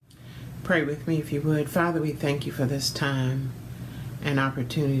Pray with me if you would. Father, we thank you for this time and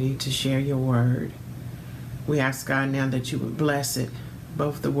opportunity to share your word. We ask God now that you would bless it,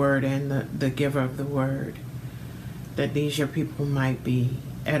 both the word and the giver of the word, that these your people might be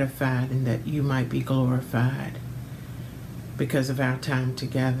edified and that you might be glorified because of our time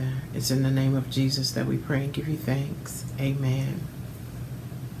together. It's in the name of Jesus that we pray and give you thanks. Amen.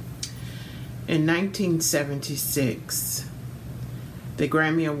 In 1976, the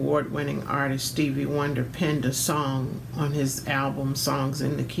Grammy Award-winning artist Stevie Wonder penned a song on his album Songs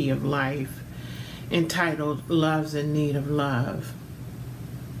in the Key of Life entitled Love's in Need of Love.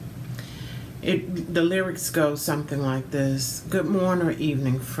 The lyrics go something like this. Good morning or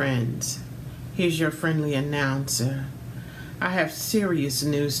evening, friends. Here's your friendly announcer. I have serious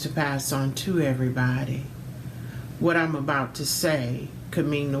news to pass on to everybody. What I'm about to say could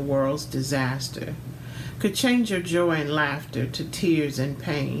mean the world's disaster, could change your joy and laughter to tears and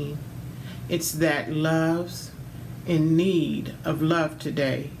pain. It's that love's in need of love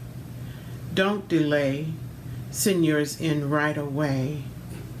today. Don't delay, send yours in right away.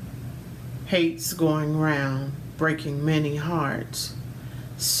 Hate's going round, breaking many hearts.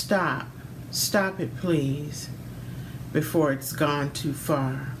 Stop it please, before it's gone too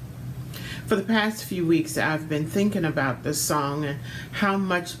far. For the past few weeks, I've been thinking about this song and how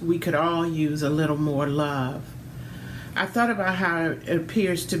much we could all use a little more love. I thought about how it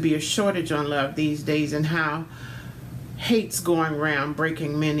appears to be a shortage on love these days and how hate's going around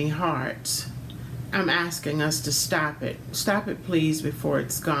breaking many hearts. I'm asking us to stop it. Stop it, please, before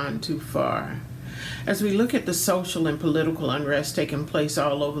it's gone too far. As we look at the social and political unrest taking place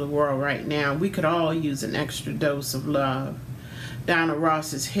all over the world right now, we could all use an extra dose of love. Diana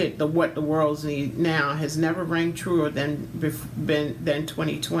Ross's hit, What the World Needs Now, has never rang truer than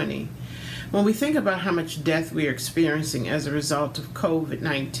 2020. When we think about how much death we are experiencing as a result of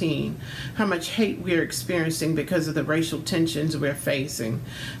COVID-19, how much hate we are experiencing because of the racial tensions we're facing,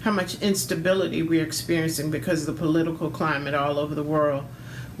 how much instability we are experiencing because of the political climate all over the world,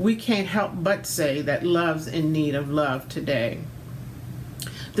 we can't help but say that love's in need of love today.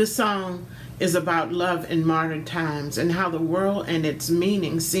 This song is about love in modern times and how the world and its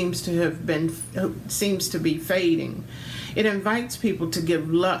meaning seems to be fading. It invites people to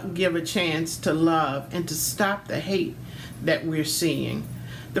give a chance to love and to stop the hate that we're seeing.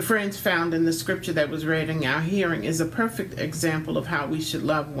 The friends found in the scripture that was read in our hearing is a perfect example of how we should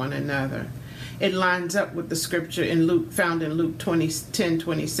love one another. It lines up with the scripture found in Luke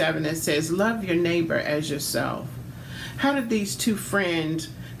 10:27 that says, love your neighbor as yourself. How did these two friends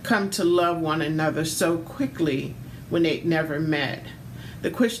come to love one another so quickly when they'd never met?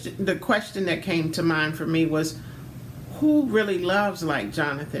 The question that came to mind for me was, who really loves like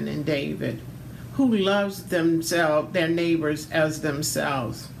Jonathan and David? Who loves their neighbors as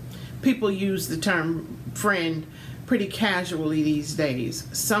themselves? People use the term friend pretty casually these days.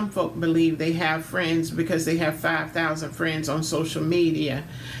 Some folk believe they have friends because they have 5,000 friends on social media,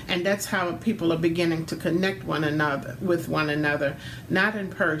 and that's how people are beginning to connect with one another, not in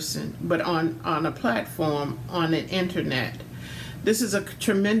person, but on a platform, on the internet. This is a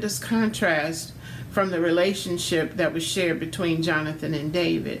tremendous contrast from the relationship that was shared between Jonathan and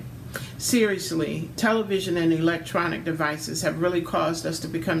David. Seriously, television and electronic devices have really caused us to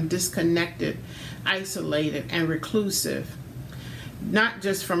become disconnected, isolated, and reclusive, not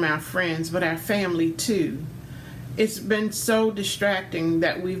just from our friends, but our family too. It's been so distracting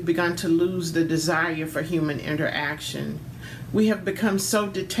that we've begun to lose the desire for human interaction. We have become so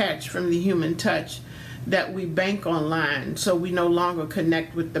detached from the human touch that we bank online, so we no longer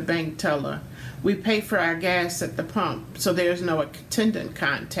connect with the bank teller. We pay for our gas at the pump, so there's no attendant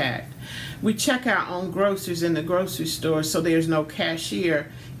contact. We check our own groceries in the grocery store, so there's no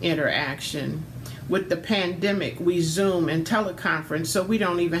cashier interaction. With the pandemic, we Zoom and teleconference, so we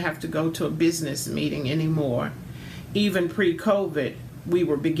don't even have to go to a business meeting anymore. Even pre-COVID, we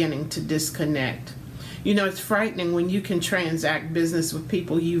were beginning to disconnect. You know, it's frightening when you can transact business with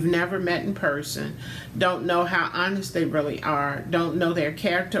people you've never met in person, don't know how honest they really are, don't know their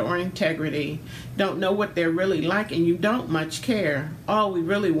character or integrity, don't know what they're really like, and you don't much care. All we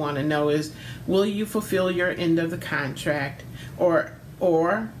really want to know is, will you fulfill your end of the contract, or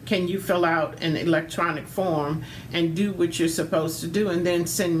can you fill out an electronic form and do what you're supposed to do and then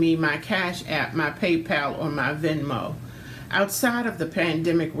send me my Cash App, my PayPal, or my Venmo? Outside of the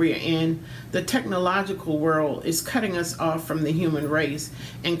pandemic we're in, the technological world is cutting us off from the human race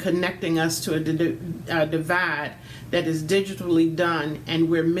and connecting us to a divide that is digitally done, and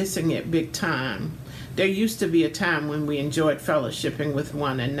we're missing it big time. There used to be a time when we enjoyed fellowshipping with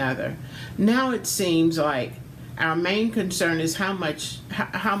one another. Now it seems like Our main concern is how much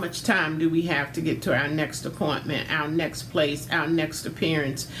time do we have to get to our next appointment, our next place, our next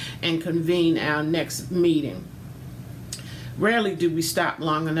appearance, and convene our next meeting. Rarely do we stop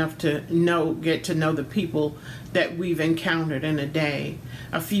long enough to get to know the people that we've encountered in a day.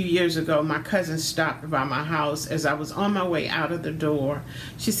 A few years ago, my cousin stopped by my house as I was on my way out of the door.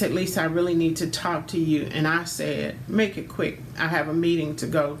 She said, "Lisa, I really need to talk to you." And I said, "Make it quick. I have a meeting to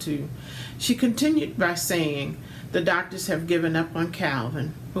go to." She continued by saying, "The doctors have given up on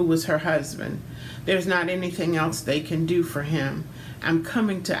Calvin, who was her husband. There's not anything else they can do for him. I'm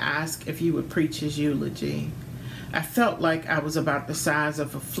coming to ask if you would preach his eulogy." I felt like I was about the size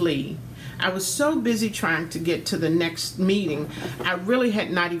of a flea. I was so busy trying to get to the next meeting, I really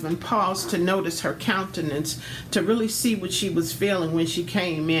had not even paused to notice her countenance, to really see what she was feeling when she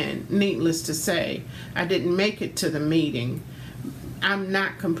came in. Needless to say, I didn't make it to the meeting. I'm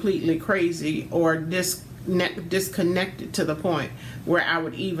not completely crazy or disconnected to the point where I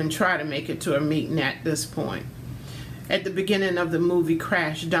would even try to make it to a meeting at this point. At the beginning of the movie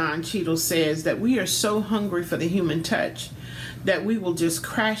Crash, Don Cheadle says that we are so hungry for the human touch that we will just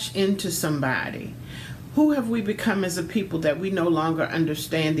crash into somebody. Who have we become as a people that we no longer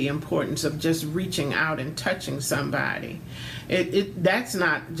understand the importance of just reaching out and touching somebody? That's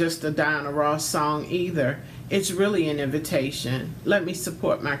not just a Diana Ross song either. It's really an invitation. Let me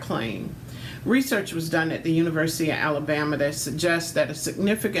support my claim. Research was done at the University of Alabama that suggests that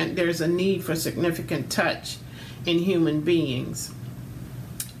there's a need for significant touch in human beings.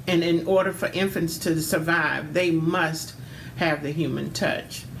 And in order for infants to survive, they must have the human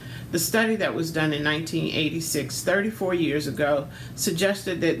touch. The study that was done in 1986, 34 years ago,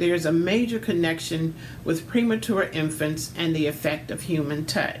 suggested that there's a major connection with premature infants and the effect of human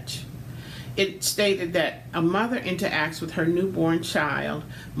touch. It stated that a mother interacts with her newborn child.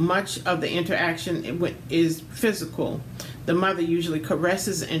 Much of the interaction is physical. The mother usually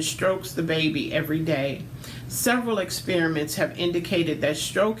caresses and strokes the baby every day. Several experiments have indicated that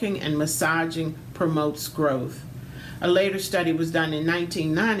stroking and massaging promotes growth. A later study was done in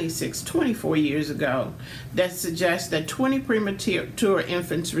 1996, 24 years ago, that suggests that 20 premature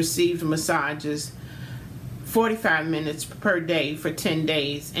infants received massages 45 minutes per day for 10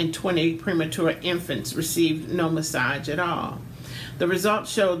 days, and 20 premature infants received no massage at all. The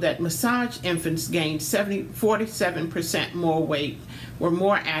results showed that massaged infants gained 47% more weight, were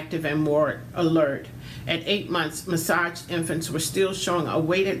more active and more alert. At 8 months, massaged infants were still showing a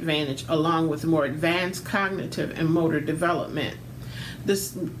weight advantage along with more advanced cognitive and motor development.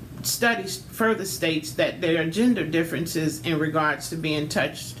 This study further states that there are gender differences in regards to being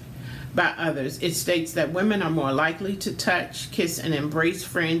touched by others. It states that women are more likely to touch, kiss, and embrace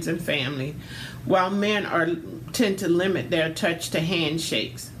friends and family, while men tend to limit their touch to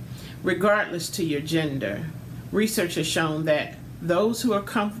handshakes, regardless to your gender. Research has shown that those who are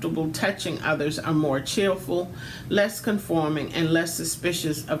comfortable touching others are more cheerful, less conforming, and less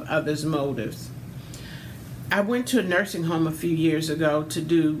suspicious of others' motives. I went to a nursing home a few years ago to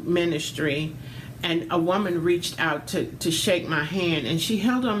do ministry, and a woman reached out to shake my hand, and she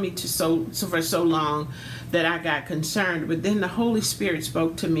held on me for so long that I got concerned. But then the Holy Spirit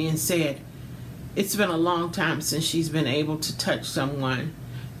spoke to me and said, "It's been a long time since she's been able to touch someone.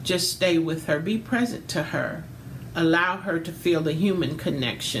 Just stay with her, be present to her. Allow her to feel the human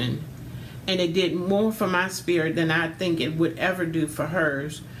connection." And it did more for my spirit than I think it would ever do for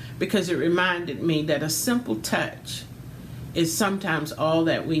hers, because it reminded me that a simple touch is sometimes all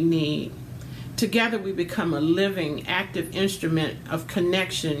that we need. Together we become a living, active instrument of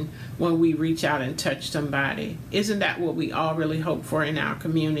connection when we reach out and touch somebody. Isn't that what we all really hope for in our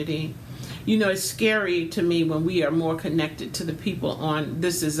community? You know, it's scary to me when we are more connected to the people on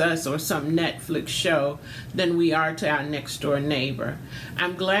This Is Us or some Netflix show than we are to our next door neighbor.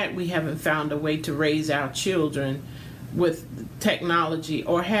 I'm glad we haven't found a way to raise our children with technology,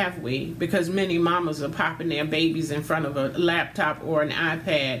 or have we? Because many mamas are popping their babies in front of a laptop or an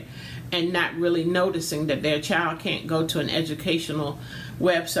iPad and not really noticing that their child can't go to an educational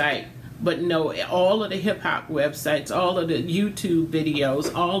website, but know all of the hip-hop websites, all of the YouTube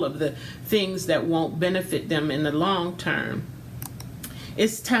videos, all of the things that won't benefit them in the long term.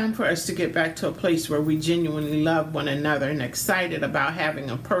 It's time for us to get back to a place where we genuinely love one another and excited about having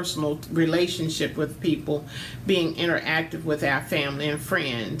a personal relationship with people, being interactive with our family and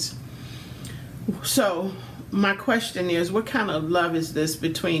friends. So my question is, what kind of love is this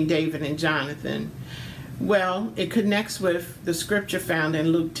between David and Jonathan? Well, it connects with the scripture found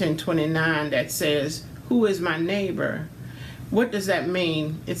in Luke 10:29 that says, "Who is my neighbor?" What does that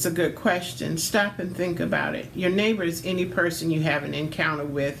mean? It's a good question. Stop and think about it. Your neighbor is any person you have an encounter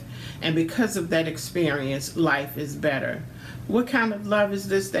with, and because of that experience, life is better. What kind of love is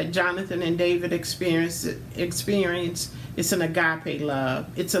this that Jonathan and David experienced? It's an agape love.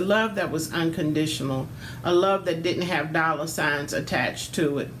 It's a love that was unconditional, a love that didn't have dollar signs attached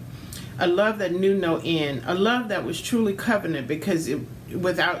to it, a love that knew no end, a love that was truly covenant because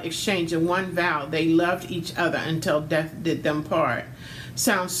without exchanging one vow, they loved each other until death did them part.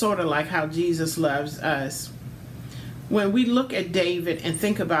 Sounds sort of like how Jesus loves us. When we look at David and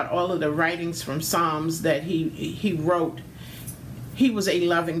think about all of the writings from Psalms that he wrote, he was a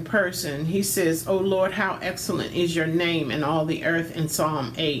loving person. He says, "Oh Lord, how excellent is your name in all the earth," in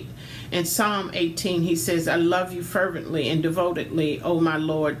Psalm 8. In Psalm 18, he says, "I love you fervently and devotedly, O my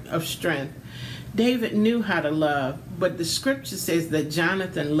Lord of strength." David knew how to love, but the scripture says that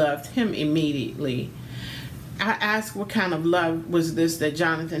Jonathan loved him immediately. I asked what kind of love was this that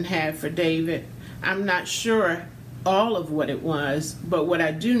Jonathan had for David. I'm not sure all of what it was, but what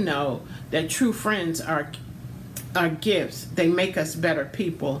I do know that true friends are gifts. They make us better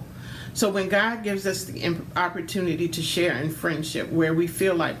people. So when God gives us the opportunity to share in friendship where we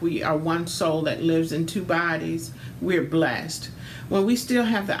feel like we are one soul that lives in two bodies, we're blessed. When we still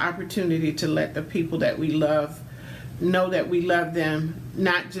have the opportunity to let the people that we love know that we love them,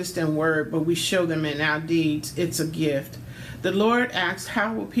 not just in word, but we show them in our deeds, it's a gift. The Lord asks,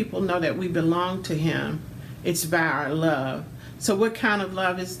 how will people know that we belong to Him? It's by our love. So what kind of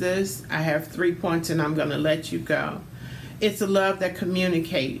love is this? I have 3 points and I'm going to let you go. It's a love that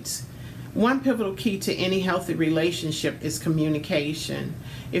communicates. One pivotal key to any healthy relationship is communication.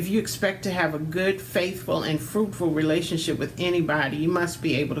 If you expect to have a good, faithful, and fruitful relationship with anybody, you must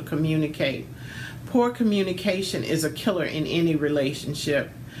be able to communicate. Poor communication is a killer in any relationship.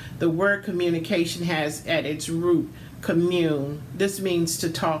 The word communication has at its root commune. This means to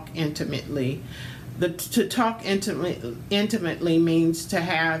talk intimately. To talk intimately means to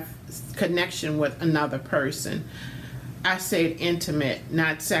have connection with another person. I said intimate,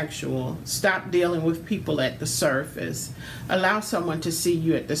 not sexual. Stop dealing with people at the surface. Allow someone to see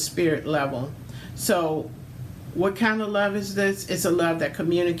you at the spirit level. So what kind of love is this? It's a love that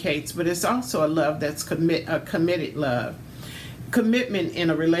communicates, but it's also a love that's a committed love. Commitment in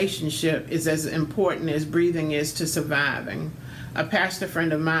a relationship is as important as breathing is to surviving. A pastor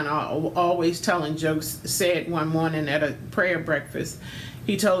friend of mine, always telling jokes, said one morning at a prayer breakfast,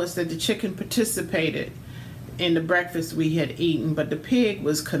 he told us that the chicken participated in the breakfast we had eaten, but the pig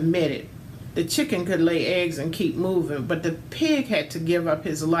was committed. The chicken could lay eggs and keep moving, but the pig had to give up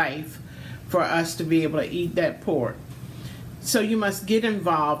his life for us to be able to eat that pork. So you must get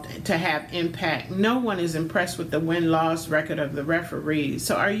involved to have impact. No one is impressed with the win-loss record of the referees.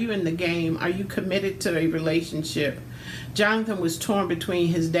 So are you in the game? Are you committed to a relationship? Jonathan was torn between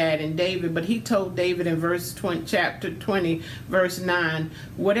his dad and David, but he told David in chapter 20, verse 9,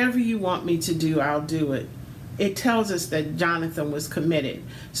 "Whatever you want me to do, I'll do it." It tells us that Jonathan was committed.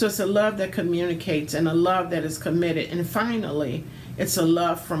 So it's a love that communicates and a love that is committed. And finally, it's a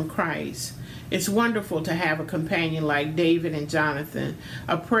love from Christ. It's wonderful to have a companion like David and Jonathan,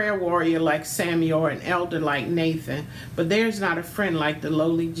 a prayer warrior like Samuel, an elder like Nathan, but there's not a friend like the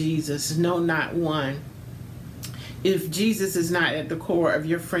lowly Jesus, no, not one. If Jesus is not at the core of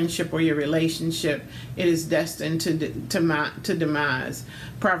your friendship or your relationship, it is destined to demise.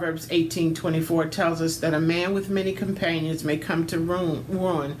 Proverbs 18:24 tells us that a man with many companions may come to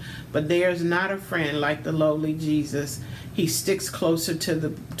ruin, but there is not a friend like the lowly Jesus. He sticks closer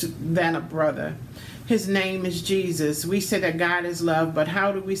than a brother. His name is Jesus. We say that God is love, but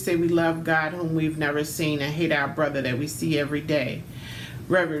how do we say we love God whom we've never seen and hate our brother that we see every day?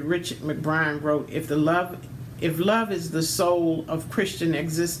 Reverend Richard McBride wrote, If love is the soul of Christian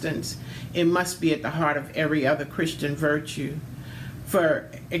existence, it must be at the heart of every other Christian virtue. For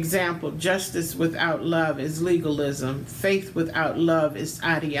example, justice without love is legalism. Faith without love is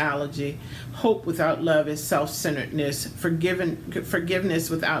ideology. Hope without love is self-centeredness. Forgiveness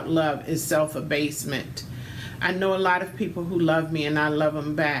without love is self-abasement. I know a lot of people who love me and I love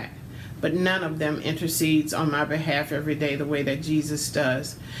them back, but none of them intercedes on my behalf every day the way that Jesus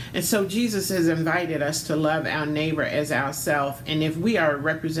does. And so Jesus has invited us to love our neighbor as ourselves, and if we are a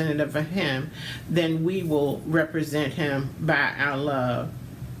representative of him, then we will represent him by our love.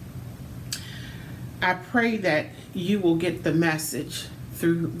 I pray that you will get the message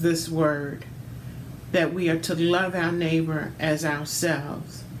through this word, that we are to love our neighbor as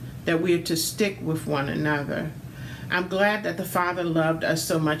ourselves, that we are to stick with one another. I'm glad that the Father loved us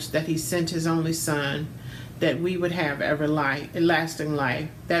so much that he sent his only Son, that we would have everlasting life.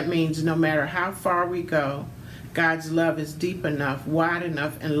 That means no matter how far we go, God's love is deep enough, wide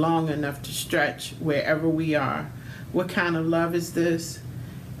enough, and long enough to stretch wherever we are. What kind of love is this?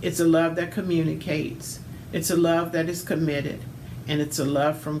 It's a love that communicates. It's a love that is committed. And it's a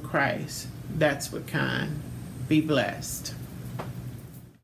love from Christ. That's what kind. Be blessed.